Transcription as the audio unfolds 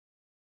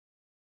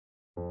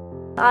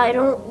I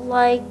don't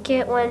like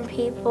it when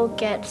people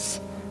get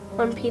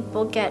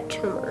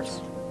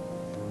tumors.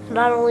 And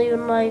I don't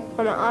even like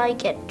when I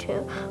get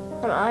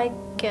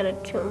a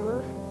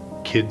tumor.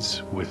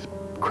 Kids with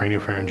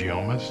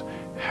craniopharyngiomas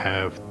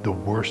have the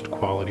worst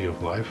quality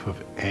of life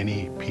of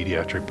any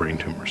pediatric brain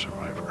tumor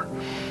survivor.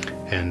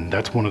 And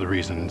that's one of the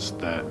reasons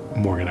that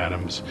Morgan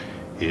Adams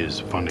is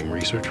funding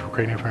research for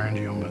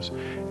craniopharyngiomas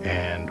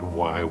and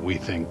why we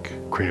think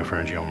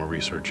craniopharyngioma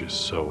research is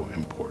so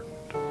important.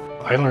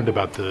 I learned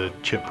about the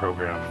CHIP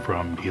program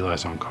from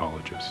Eli's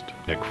oncologist,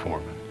 Nick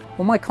Foreman.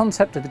 Well, my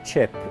concept of the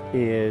chip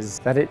is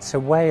that it's a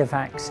way of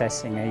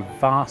accessing a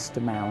vast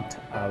amount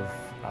of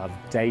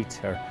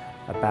data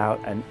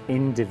about an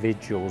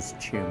individual's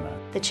tumor.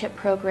 The CHIP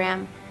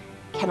program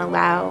can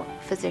allow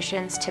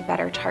physicians to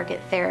better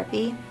target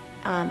therapy,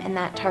 and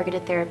that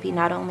targeted therapy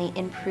not only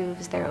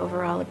improves their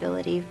overall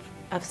ability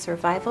of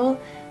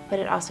survival, but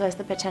it also has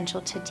the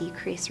potential to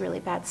decrease really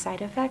bad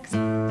side effects.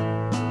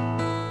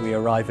 We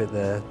arrive at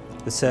the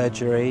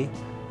surgery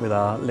with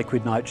our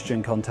liquid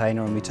nitrogen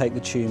container, and we take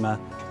the tumour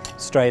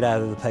straight out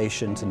of the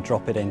patient and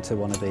drop it into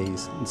one of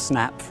these and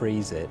snap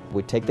freeze it.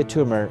 We take the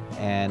tumor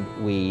and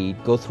we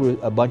go through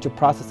a bunch of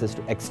processes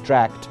to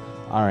extract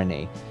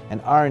RNA.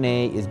 And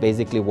RNA is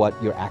basically what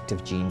your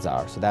active genes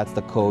are. So that's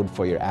the code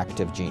for your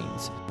active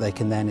genes. They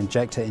can then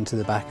inject it into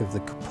the back of the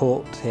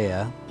port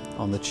here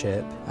on the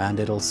chip, and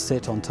it'll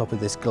sit on top of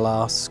this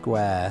glass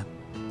square,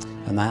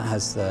 and that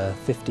has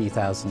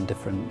 50,000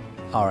 different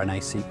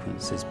RNA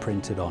sequences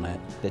printed on it.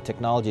 The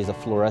technology is a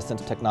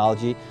fluorescent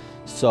technology,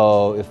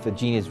 so if the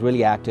gene is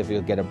really active,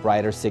 you'll get a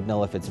brighter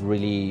signal. If it's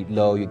really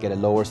low, you get a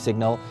lower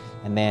signal.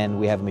 And then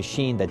we have a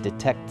machine that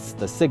detects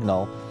the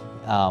signal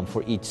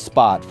for each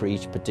spot, for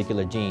each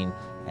particular gene,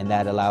 and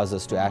that allows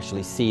us to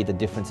actually see the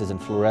differences in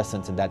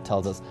fluorescence, and that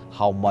tells us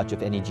how much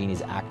of any gene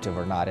is active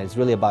or not. And it's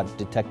really about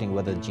detecting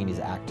whether the gene is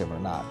active or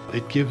not.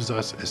 It gives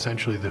us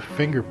essentially the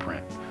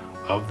fingerprint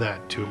of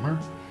that tumor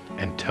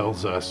and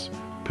tells us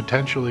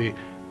potentially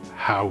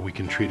how we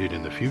can treat it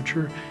in the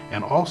future,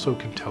 and also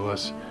can tell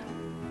us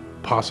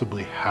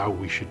possibly how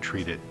we should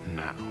treat it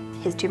now.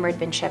 His tumor had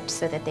been chipped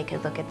so that they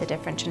could look at the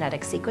different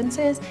genetic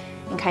sequences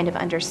and kind of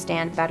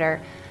understand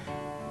better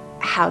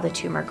how the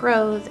tumor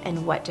grows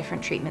and what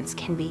different treatments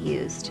can be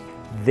used.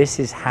 This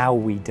is how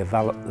we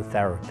develop the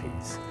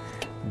therapies.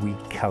 We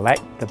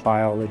collect the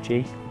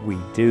biology, we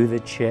do the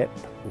chip,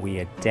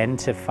 we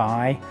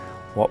identify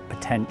what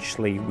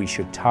potentially we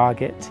should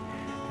target,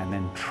 and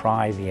then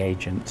try the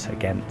agents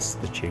against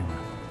the tumor.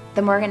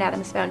 The Morgan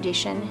Adams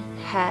Foundation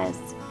has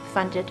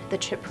funded the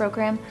CHIP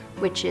program,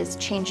 which is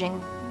changing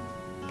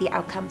the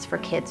outcomes for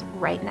kids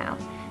right now.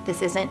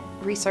 This isn't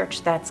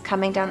research that's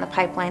coming down the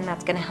pipeline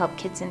that's going to help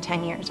kids in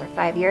 10 years or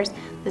 5 years.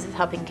 This is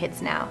helping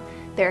kids now.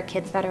 There are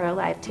kids that are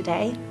alive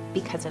today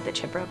because of the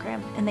CHIP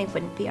program, and they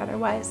wouldn't be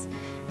otherwise.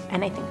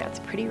 And I think that's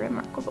pretty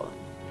remarkable.